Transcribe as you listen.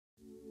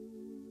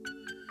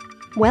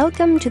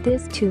Welcome to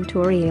this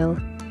tutorial.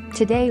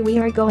 Today we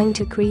are going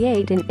to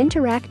create an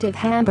interactive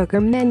hamburger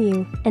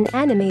menu and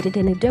animate it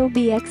in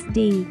Adobe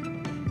XD.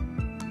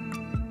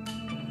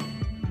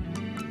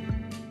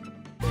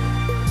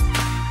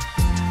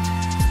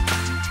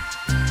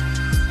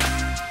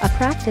 A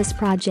practice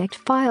project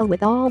file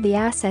with all the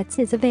assets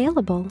is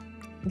available.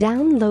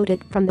 Download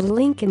it from the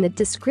link in the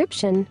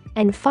description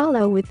and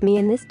follow with me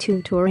in this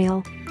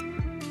tutorial.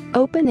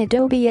 Open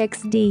Adobe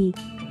XD.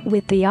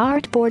 With the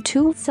artboard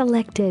tool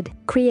selected,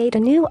 create a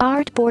new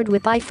artboard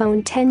with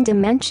iPhone 10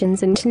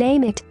 dimensions and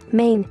name it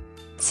Main.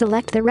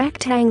 Select the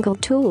rectangle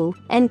tool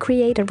and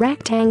create a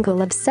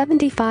rectangle of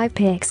 75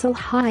 pixel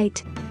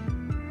height.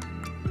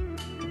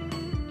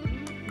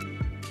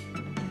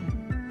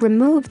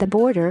 Remove the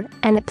border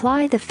and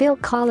apply the fill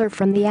color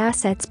from the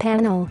Assets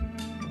panel.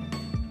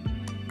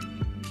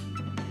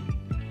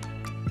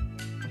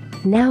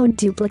 Now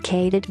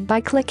duplicate it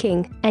by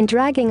clicking and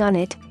dragging on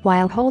it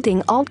while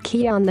holding Alt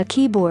key on the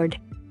keyboard.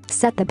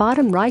 Set the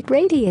bottom right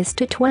radius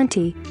to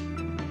 20.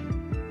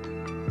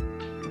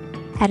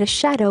 Add a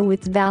shadow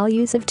with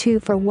values of 2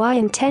 for Y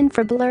and 10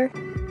 for blur.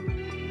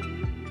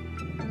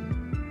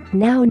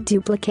 Now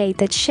duplicate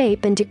that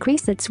shape and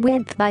decrease its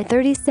width by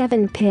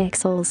 37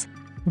 pixels.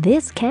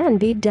 This can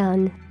be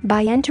done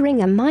by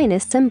entering a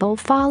minus symbol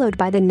followed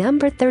by the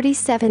number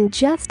 37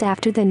 just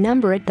after the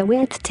number at the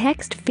width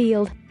text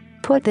field.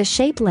 Put the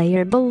shape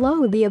layer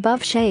below the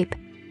above shape.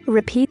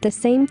 Repeat the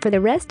same for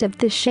the rest of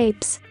the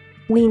shapes.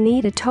 We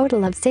need a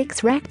total of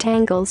 6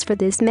 rectangles for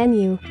this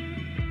menu.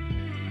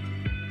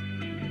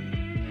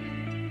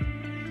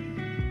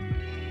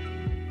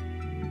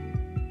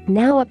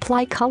 Now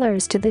apply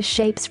colors to the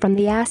shapes from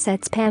the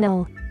Assets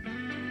panel.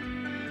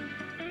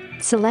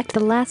 Select the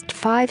last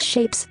 5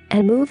 shapes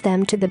and move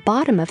them to the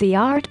bottom of the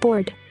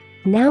artboard.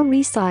 Now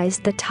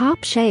resize the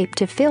top shape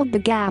to fill the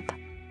gap.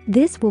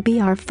 This will be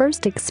our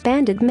first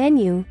expanded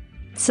menu.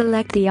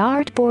 Select the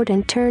artboard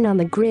and turn on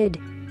the grid.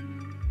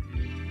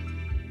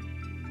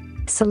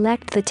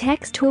 Select the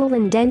text tool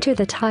and enter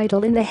the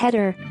title in the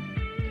header.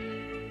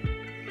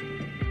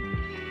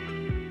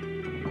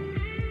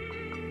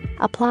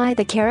 Apply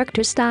the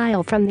character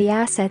style from the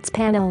Assets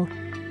panel.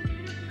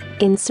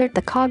 Insert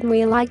the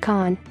cogwheel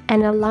icon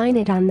and align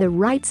it on the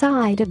right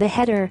side of the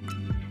header.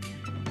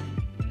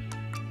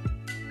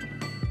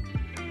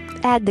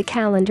 Add the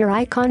calendar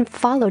icon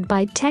followed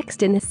by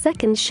text in the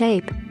second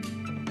shape.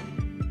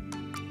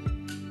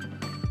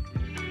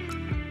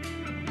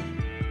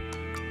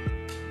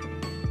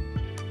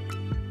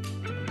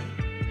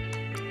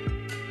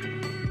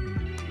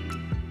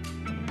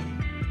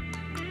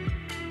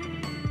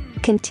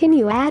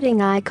 Continue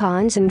adding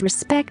icons and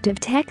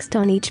respective text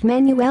on each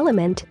menu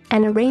element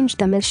and arrange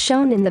them as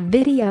shown in the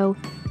video.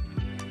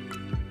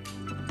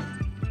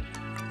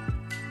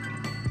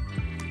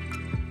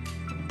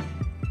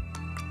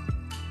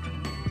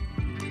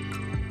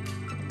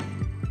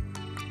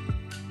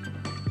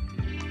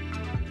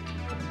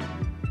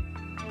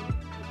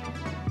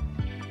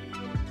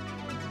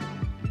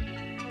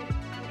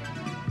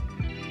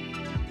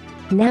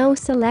 Now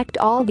select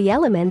all the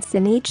elements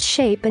in each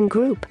shape and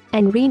group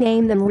and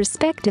rename them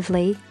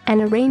respectively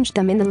and arrange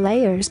them in the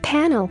Layers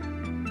panel.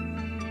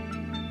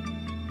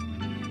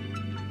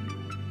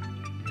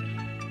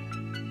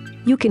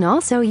 You can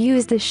also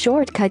use the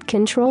shortcut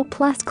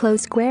Ctrl+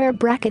 close square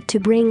bracket to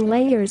bring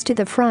layers to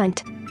the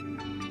front.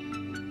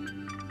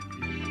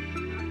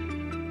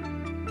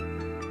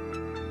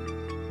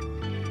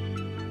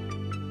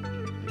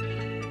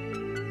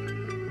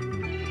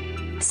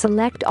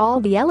 Select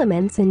all the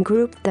elements and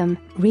group them,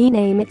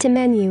 rename it to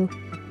Menu.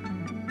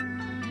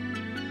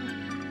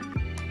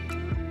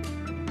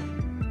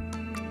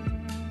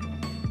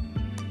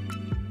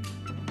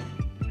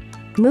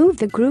 Move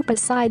the group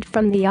aside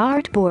from the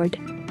artboard.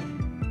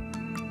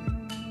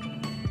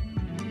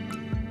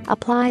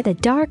 Apply the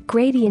dark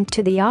gradient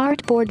to the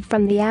artboard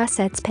from the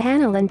Assets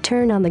panel and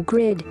turn on the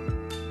grid.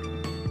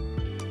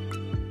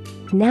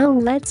 Now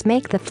let's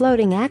make the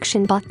floating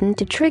action button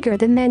to trigger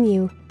the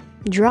menu.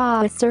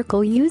 Draw a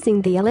circle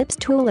using the ellipse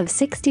tool of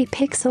 60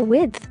 pixel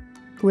width.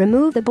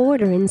 Remove the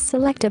border and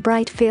select a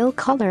bright fill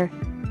color.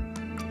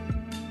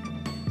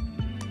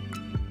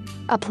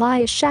 Apply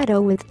a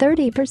shadow with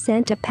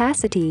 30%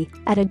 opacity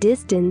at a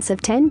distance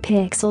of 10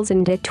 pixels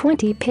and a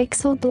 20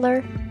 pixel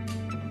blur.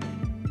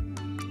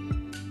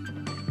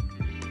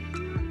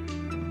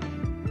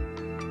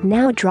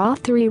 Now draw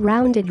 3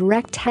 rounded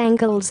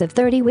rectangles of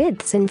 30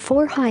 widths and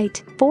 4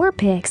 height, 4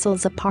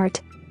 pixels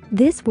apart.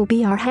 This will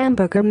be our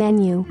hamburger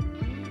menu.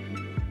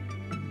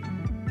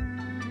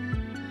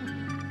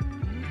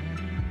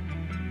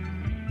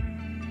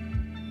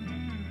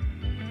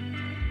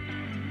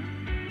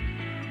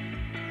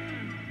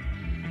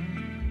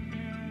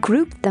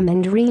 Group them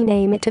and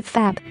rename it to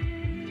Fab.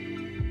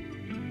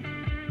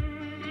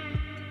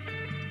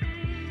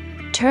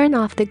 Turn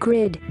off the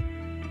grid.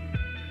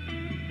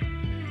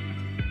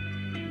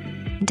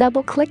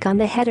 Double-click on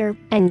the header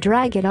and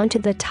drag it onto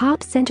the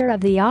top center of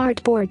the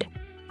artboard.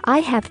 I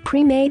have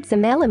pre-made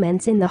some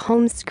elements in the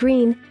home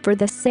screen for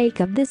the sake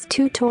of this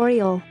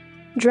tutorial.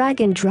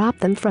 Drag and drop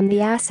them from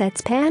the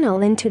Assets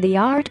panel into the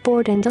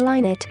artboard and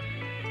align it.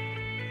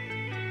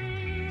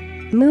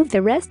 Move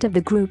the rest of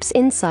the groups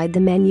inside the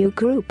menu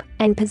group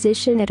and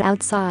position it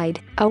outside,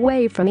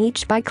 away from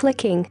each by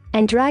clicking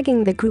and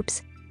dragging the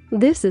groups.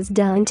 This is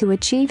done to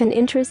achieve an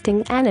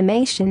interesting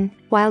animation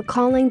while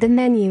calling the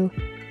menu.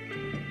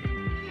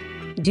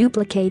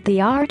 Duplicate the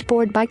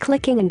artboard by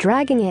clicking and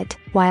dragging it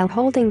while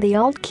holding the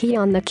Alt key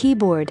on the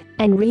keyboard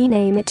and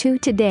rename it to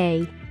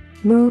Today.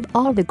 Move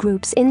all the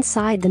groups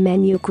inside the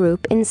menu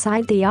group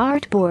inside the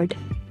artboard.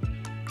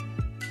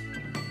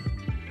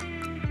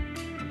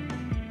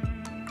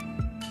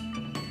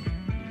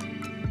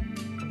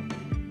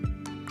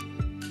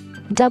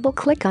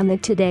 Double-click on the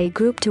Today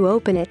group to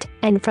open it,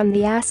 and from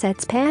the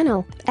Assets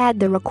panel, add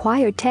the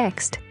required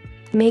text.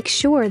 Make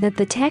sure that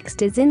the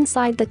text is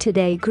inside the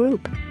Today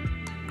group.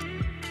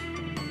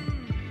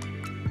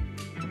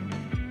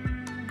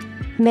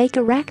 Make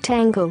a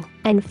rectangle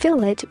and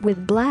fill it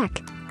with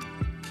black.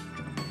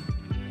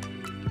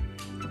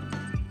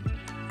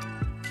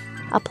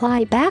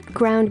 Apply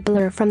background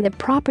blur from the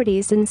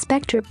Properties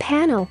Inspector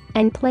panel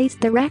and place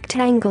the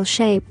rectangle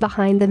shape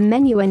behind the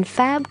menu and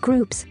fab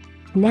groups.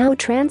 Now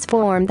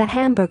transform the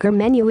hamburger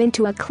menu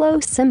into a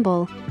close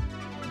symbol.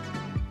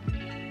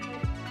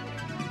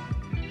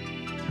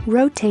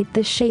 Rotate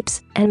the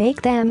shapes and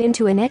make them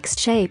into an X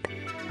shape.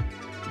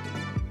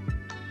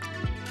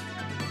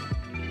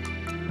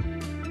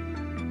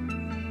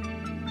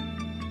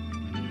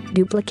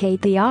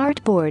 Duplicate the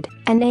artboard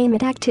and name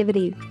it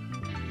Activity.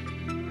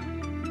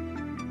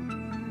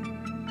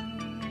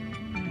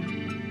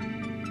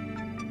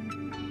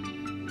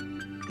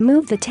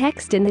 Move the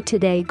text in the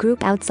Today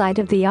group outside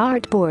of the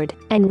artboard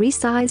and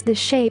resize the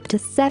shape to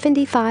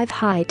 75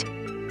 height.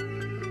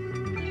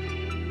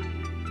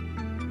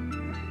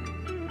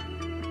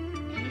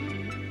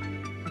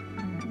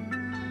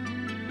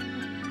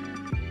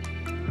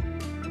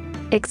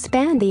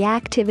 Expand the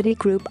Activity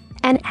group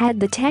and add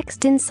the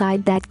text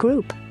inside that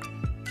group.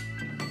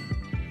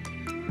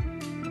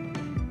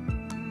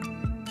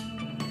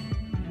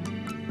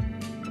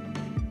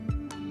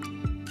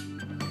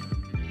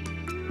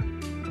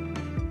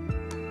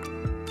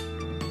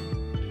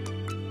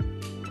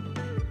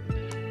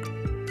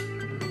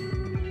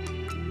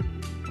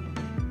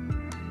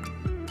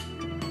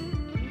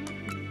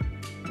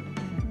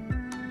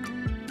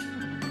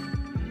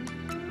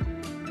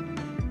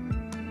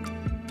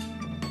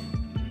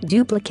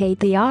 Duplicate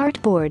the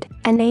artboard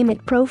and name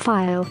it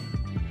Profile.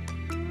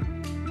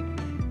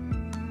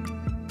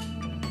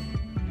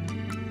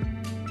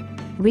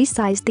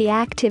 Resize the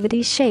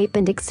activity shape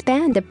and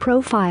expand the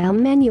profile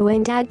menu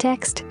and add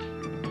text.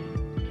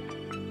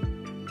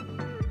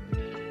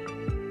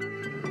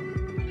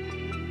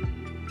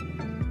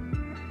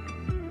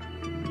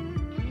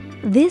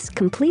 This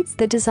completes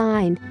the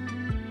design.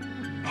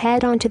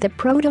 Head on to the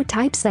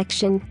prototype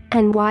section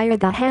and wire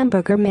the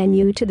hamburger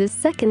menu to the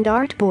second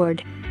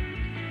artboard.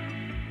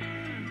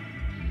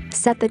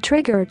 Set the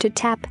trigger to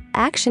tap,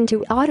 action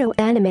to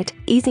auto-animate,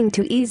 easing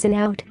to ease in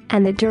out,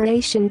 and the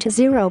duration to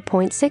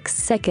 0.6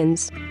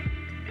 seconds.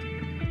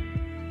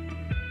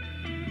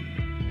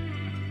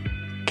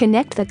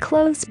 Connect the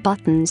close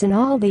buttons in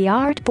all the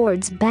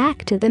artboards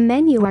back to the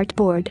menu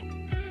artboard.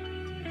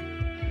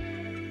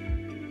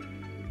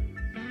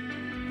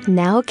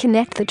 Now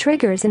connect the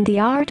triggers in the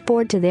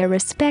artboard to their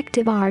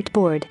respective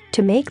artboard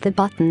to make the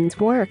buttons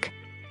work.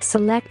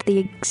 Select the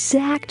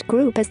exact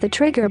group as the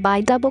trigger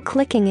by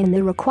double-clicking in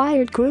the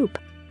required group.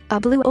 A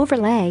blue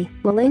overlay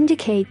will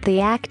indicate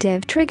the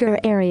active trigger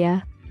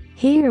area.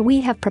 Here we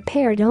have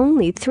prepared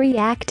only 3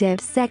 active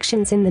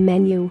sections in the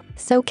menu,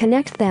 so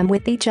connect them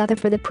with each other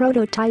for the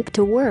prototype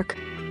to work.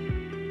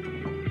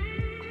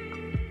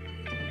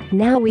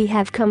 Now we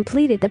have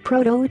completed the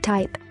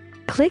prototype.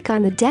 Click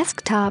on the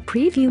desktop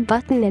preview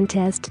button and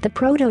test the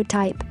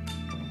prototype.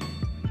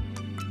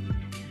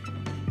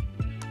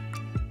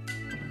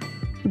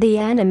 The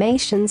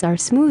animations are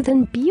smooth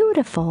and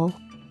beautiful.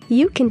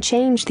 You can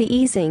change the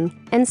easing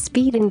and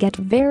speed and get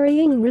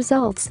varying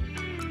results.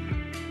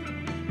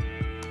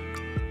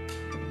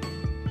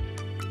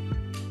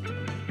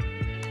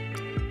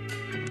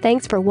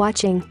 Thanks for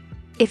watching.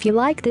 If you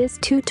like this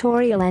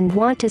tutorial and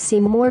want to see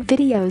more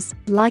videos,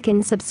 like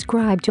and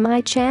subscribe to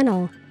my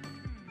channel.